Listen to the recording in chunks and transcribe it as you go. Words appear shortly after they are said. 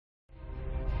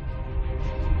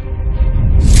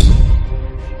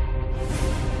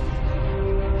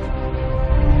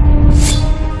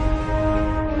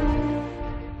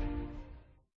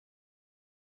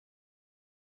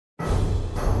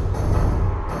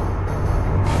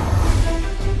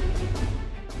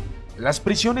Las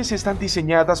prisiones están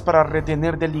diseñadas para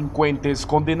retener delincuentes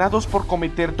condenados por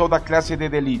cometer toda clase de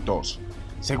delitos.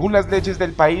 Según las leyes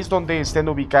del país donde estén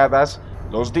ubicadas,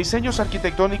 los diseños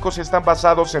arquitectónicos están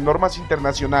basados en normas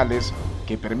internacionales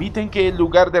que permiten que el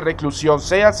lugar de reclusión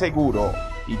sea seguro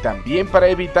y también para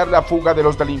evitar la fuga de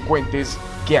los delincuentes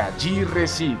que allí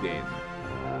residen.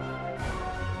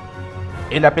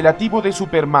 El apelativo de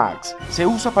Supermax se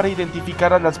usa para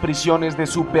identificar a las prisiones de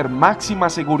super máxima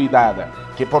seguridad,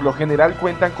 que por lo general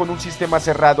cuentan con un sistema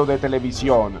cerrado de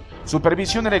televisión,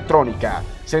 supervisión electrónica,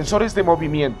 sensores de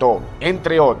movimiento,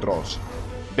 entre otros.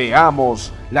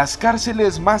 Veamos las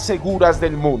cárceles más seguras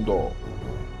del mundo.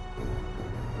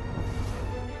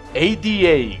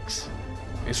 ADX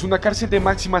es una cárcel de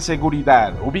máxima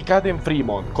seguridad ubicada en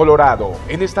Fremont, Colorado,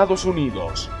 en Estados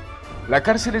Unidos. La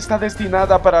cárcel está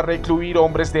destinada para recluir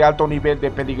hombres de alto nivel de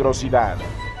peligrosidad,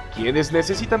 quienes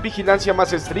necesitan vigilancia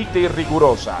más estricta y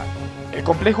rigurosa. El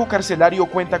complejo carcelario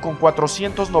cuenta con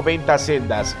 490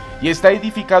 celdas y está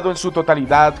edificado en su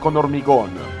totalidad con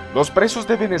hormigón. Los presos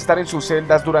deben estar en sus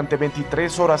celdas durante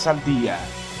 23 horas al día.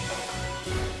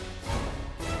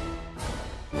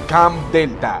 Camp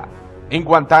Delta, en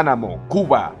Guantánamo,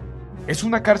 Cuba. Es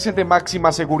una cárcel de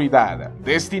máxima seguridad,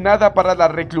 destinada para la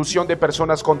reclusión de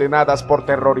personas condenadas por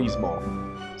terrorismo.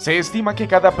 Se estima que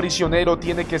cada prisionero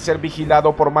tiene que ser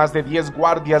vigilado por más de 10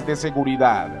 guardias de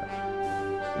seguridad.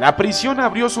 La prisión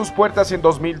abrió sus puertas en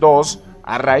 2002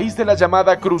 a raíz de la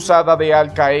llamada cruzada de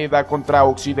Al Qaeda contra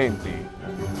Occidente.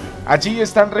 Allí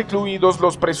están recluidos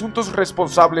los presuntos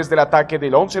responsables del ataque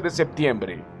del 11 de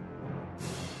septiembre.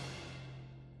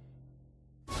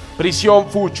 Prisión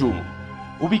Fuchu,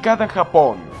 ubicada en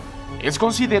Japón, es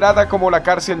considerada como la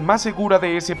cárcel más segura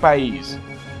de ese país.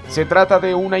 Se trata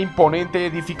de una imponente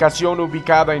edificación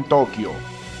ubicada en Tokio.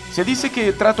 Se dice que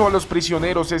el trato a los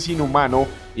prisioneros es inhumano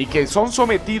y que son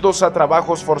sometidos a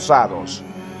trabajos forzados.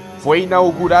 Fue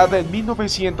inaugurada en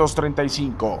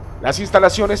 1935. Las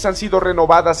instalaciones han sido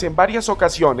renovadas en varias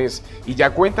ocasiones y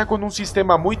ya cuenta con un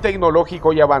sistema muy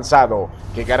tecnológico y avanzado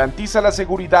que garantiza la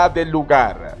seguridad del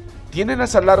lugar. Tiene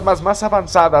las alarmas más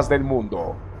avanzadas del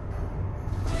mundo.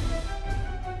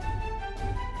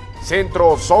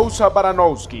 Centro Souza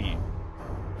Baranowski,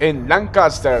 en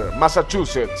Lancaster,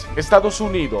 Massachusetts, Estados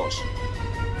Unidos.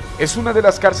 Es una de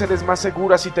las cárceles más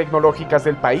seguras y tecnológicas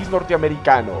del país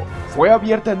norteamericano. Fue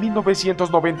abierta en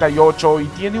 1998 y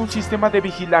tiene un sistema de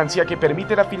vigilancia que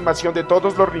permite la filmación de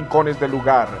todos los rincones del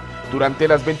lugar durante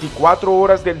las 24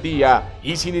 horas del día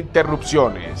y sin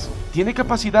interrupciones. Tiene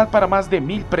capacidad para más de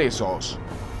 1000 presos.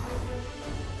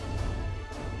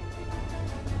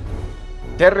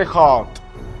 Terre,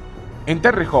 en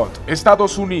Terre,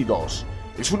 Estados Unidos.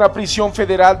 Es una prisión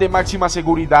federal de máxima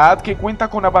seguridad que cuenta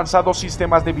con avanzados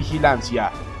sistemas de vigilancia,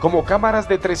 como cámaras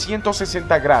de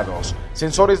 360 grados,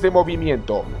 sensores de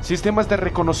movimiento, sistemas de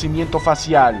reconocimiento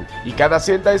facial, y cada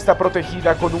celda está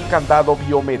protegida con un candado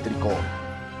biométrico.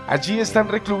 Allí están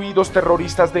recluidos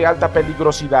terroristas de alta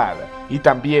peligrosidad, y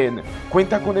también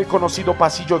cuenta con el conocido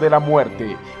pasillo de la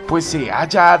muerte, pues se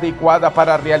halla adecuada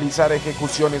para realizar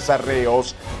ejecuciones a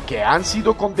reos que han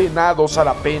sido condenados a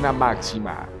la pena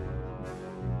máxima.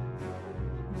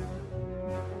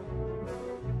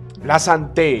 La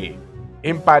Santé,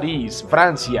 en París,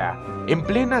 Francia, en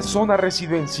plena zona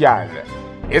residencial,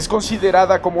 es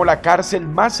considerada como la cárcel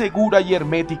más segura y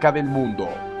hermética del mundo.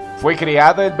 Fue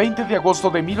creada el 20 de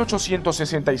agosto de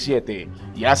 1867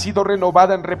 y ha sido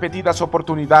renovada en repetidas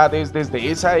oportunidades desde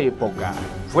esa época.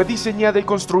 Fue diseñada y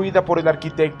construida por el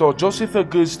arquitecto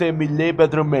Joseph-Auguste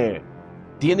Millet-Badremé.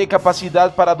 Tiene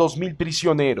capacidad para 2000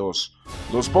 prisioneros.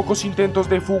 Los pocos intentos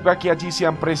de fuga que allí se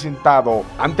han presentado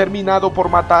han terminado por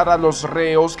matar a los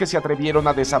reos que se atrevieron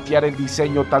a desafiar el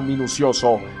diseño tan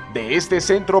minucioso de este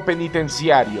centro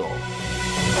penitenciario.